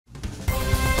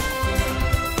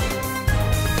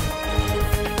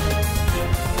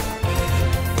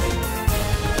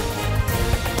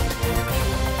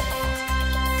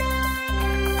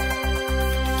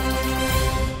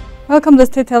Welcome to the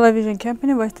state television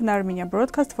company Western Armenia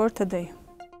broadcast for today.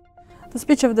 The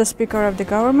speech of the Speaker of the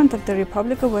Government of the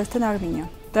Republic of Western Armenia.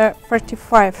 The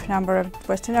 35th number of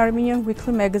Western Armenian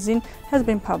weekly magazine has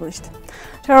been published.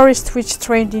 Terrorists which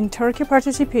trained in Turkey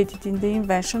participated in the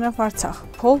invention of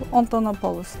Artsakh, Paul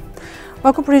Antonopoulos.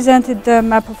 Baku presented the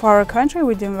map of our country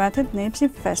with invented names in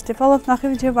Festival of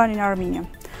Nakhichevan in Armenia.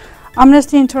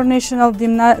 Amnesty International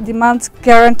demands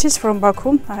guarantees from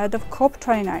Baku ahead of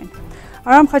COP29.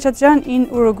 Aram Khachatryan in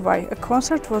Uruguay. A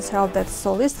concert was held at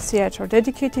Solis theater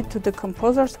dedicated to the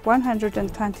composer's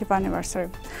 120th anniversary.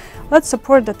 Let's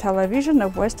support the television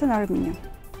of Western Armenia.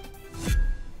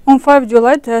 On 5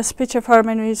 July, the speech of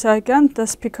Armenian Sahakyan, the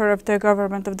Speaker of the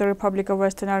Government of the Republic of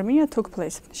Western Armenia, took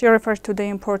place. She referred to the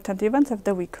important events of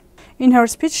the week. In her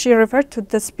speech, she referred to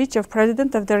the speech of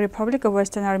President of the Republic of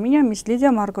Western Armenia, Ms. Lydia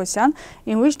Margosyan,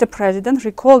 in which the President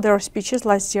recalled their speeches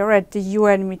last year at the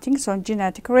UN meetings on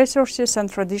genetic resources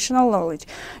and traditional knowledge,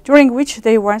 during which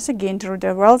they once again drew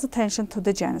the world's attention to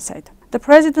the genocide. The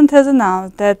President has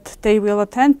announced that they will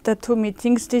attend the two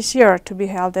meetings this year to be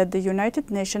held at the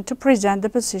United Nations to present the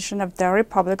position of the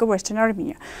Republic of Western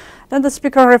Armenia. Then the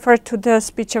Speaker referred to the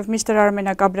speech of Mr.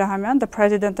 Armine the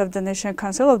President of the National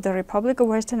Council of the Republic of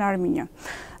Western Armenia.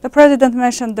 The President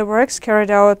mentioned the works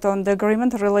carried out on the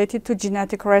agreement related to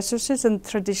genetic resources and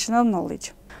traditional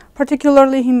knowledge.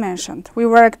 Particularly, he mentioned, we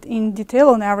worked in detail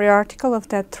on every article of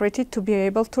that treaty to be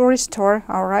able to restore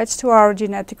our rights to our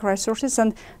genetic resources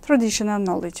and traditional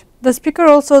knowledge. The Speaker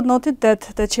also noted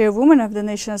that the chairwoman of the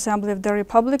National Assembly of the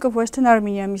Republic of Western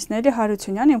Armenia, Ms.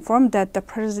 Nakhichevan, informed that the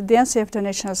presidency of the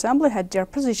National Assembly had their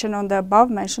position on the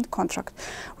above-mentioned contract,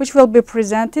 which will be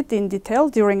presented in detail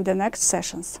during the next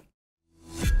sessions.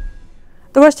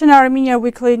 The Western Armenia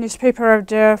weekly newspaper of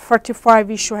the 45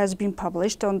 issue has been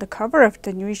published. On the cover of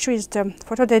the new issue is the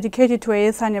photo dedicated to the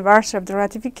 8th anniversary of the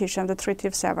ratification of the Treaty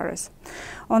of Severus.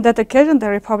 On that occasion, the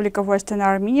Republic of Western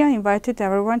Armenia invited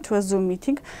everyone to a Zoom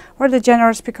meeting, where the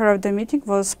general speaker of the meeting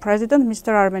was President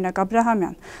Mr.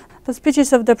 Armine. The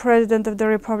speeches of the President of the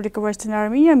Republic of Western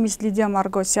Armenia, Ms. Lydia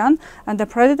Margosyan, and the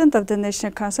President of the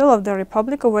National Council of the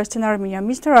Republic of Western Armenia,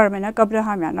 Mr.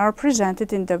 Armine, are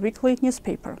presented in the weekly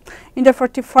newspaper. In the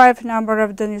 45th number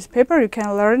of the newspaper, you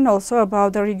can learn also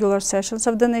about the regular sessions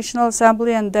of the National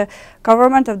Assembly and the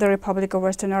Government of the Republic of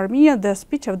Western Armenia, the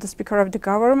speech of the Speaker of the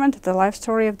Government, the life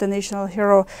story of the national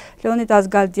hero Leonidas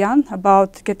Galdian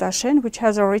about Getashen, which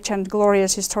has a rich and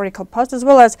glorious historical past, as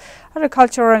well as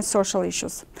agricultural and social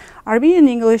issues. Armenian,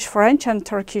 English, French and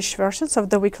Turkish versions of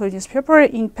the weekly newspaper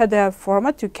in PDF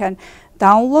format you can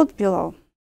download below.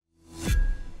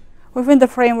 Within the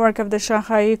framework of the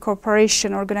Shanghai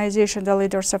Cooperation Organization, the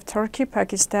leaders of Turkey,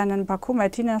 Pakistan and Baku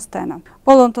met in Astana.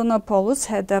 Paul Antonopoulos,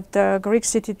 head of the Greek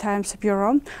City Times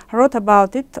Bureau, wrote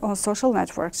about it on social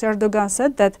networks. Erdogan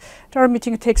said that their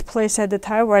meeting takes place at the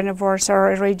time when wars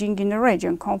are raging in the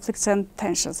region, conflicts and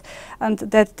tensions, and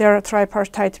that their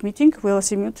tripartite meeting will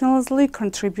simultaneously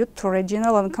contribute to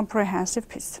regional and comprehensive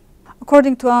peace.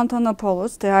 According to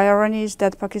Antonopoulos, the irony is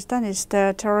that Pakistan is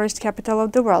the terrorist capital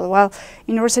of the world, while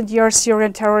in recent years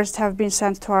Syrian terrorists have been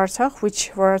sent to Artsakh,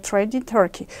 which were trained in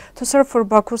Turkey, to serve for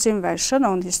Baku's invasion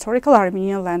on historical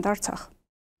Armenian land Artsakh.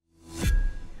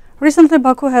 Recently,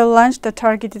 Baku has launched a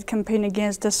targeted campaign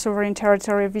against the sovereign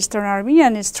territory of Eastern Armenia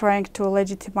and is trying to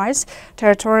legitimize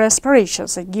territorial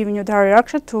aspirations and give new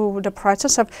direction to the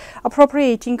process of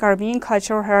appropriating Armenian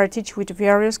cultural heritage with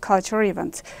various cultural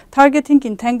events, targeting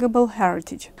intangible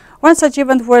heritage. One such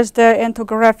event was the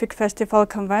ethnographic festival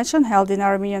convention held in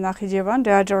Armenia, Nakhichevan the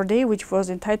other day, which was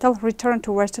entitled Return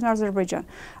to Western Azerbaijan.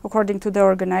 According to the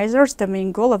organizers, the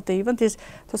main goal of the event is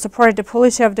to support the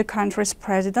policy of the country's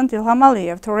president, Ilham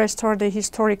Aliyev, to restore the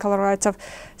historical rights of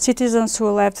citizens who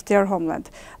left their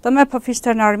homeland. The map of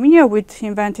Eastern Armenia with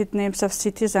invented names of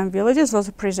cities and villages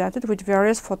was presented with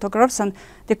various photographs and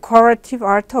decorative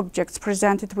art objects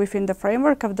presented within the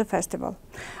framework of the festival.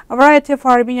 A variety of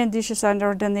Armenian dishes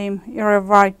under the name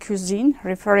Yerevar cuisine,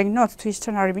 referring not to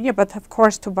Eastern Armenia but of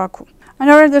course to Baku.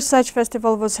 Another such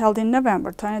festival was held in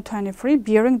November 2023,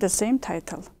 bearing the same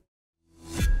title.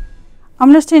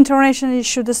 Amnesty International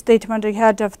issued a statement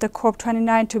ahead of the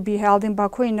COP29 to be held in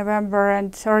Baku in November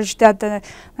and urged that the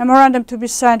memorandum to be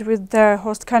signed with the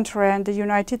host country and the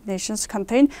United Nations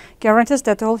contain guarantees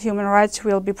that all human rights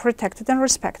will be protected and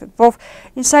respected, both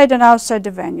inside and outside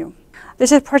the venue.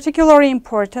 This is particularly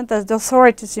important as the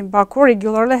authorities in Baku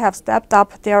regularly have stepped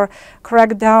up their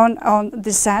crackdown on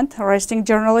dissent, arresting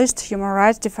journalists, human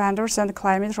rights defenders and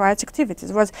climate rights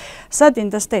activities, was said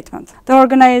in the statement. The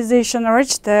organization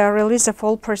urged the release of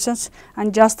all persons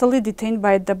unjustly detained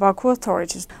by the Baku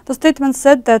authorities. The statement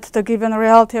said that the given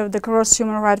reality of the gross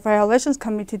human rights violations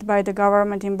committed by the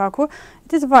government in Baku,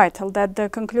 it is vital that the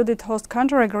concluded host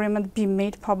country agreement be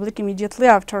made public immediately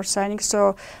after signing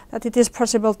so that it is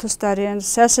possible to study and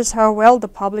assess how well the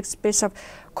public space of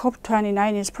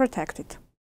COP29 is protected.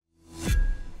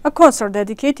 A concert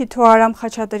dedicated to Aram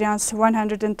Khachatryan's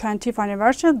 120th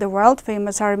anniversary, the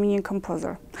world-famous Armenian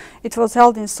composer. It was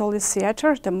held in Solis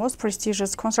Theatre, the most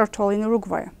prestigious concert hall in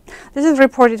Uruguay. This is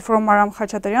reported from Aram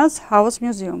Khachatryan's House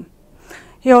Museum.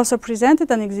 He also presented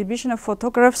an exhibition of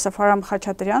photographs of Aram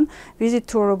Khachatryan visit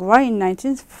to Uruguay in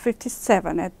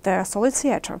 1957 at the Solis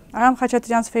Theatre. Aram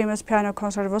Khachatryan's famous piano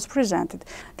concert was presented.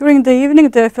 During the evening,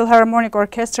 the Philharmonic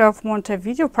Orchestra of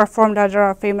Montevideo performed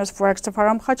other famous works of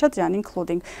Aram Khachatryan,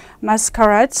 including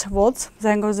Masquerades, Waltz,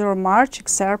 Zangozur March,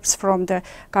 excerpts from the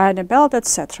Gayane Ballad,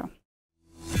 etc.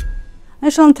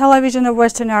 National Television of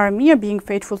Western Armenia, being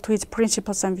faithful to its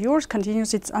principles and viewers,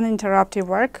 continues its uninterrupted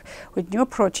work with new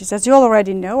approaches. As you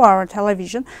already know, our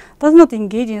television does not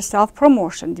engage in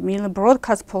self-promotion. It merely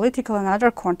broadcasts political and other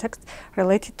contexts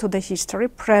related to the history,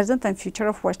 present and future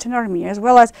of Western Armenia, as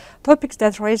well as topics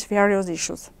that raise various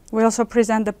issues. We also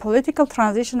present the political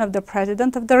transition of the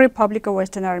President of the Republic of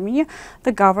Western Armenia,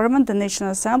 the government, the National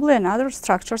Assembly and other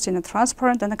structures in a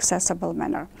transparent and accessible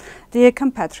manner. Dear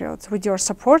compatriots, with your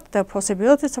support, the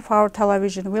possibilities of our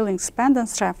television will expand and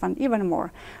strengthen even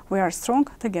more. We are strong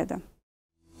together.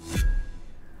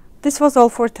 This was all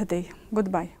for today.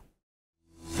 Goodbye.